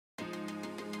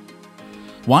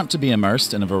Want to be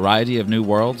immersed in a variety of new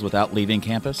worlds without leaving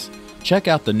campus? Check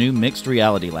out the new Mixed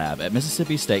Reality Lab at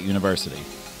Mississippi State University.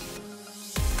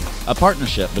 A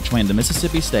partnership between the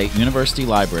Mississippi State University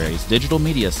Library's Digital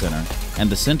Media Center and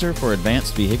the Center for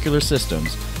Advanced Vehicular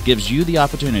Systems gives you the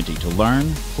opportunity to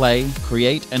learn, play,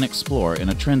 create, and explore in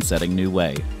a trend-setting new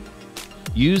way.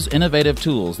 Use innovative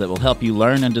tools that will help you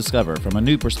learn and discover from a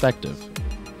new perspective.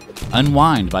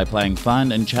 Unwind by playing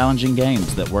fun and challenging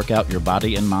games that work out your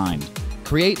body and mind.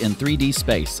 Create in 3D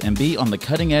space and be on the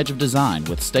cutting edge of design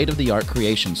with state-of-the-art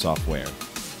creation software.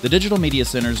 The Digital Media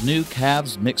Center's new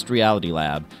CAVS Mixed Reality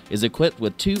Lab is equipped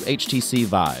with 2 HTC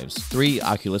Vives, 3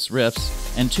 Oculus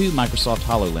Rifts, and 2 Microsoft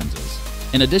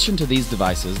HoloLenses. In addition to these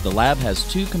devices, the lab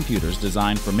has 2 computers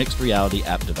designed for mixed reality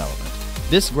app development.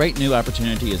 This great new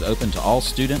opportunity is open to all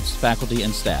students, faculty,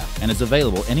 and staff, and is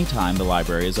available anytime the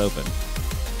library is open.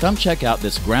 Come check out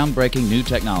this groundbreaking new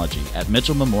technology at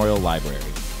Mitchell Memorial Library.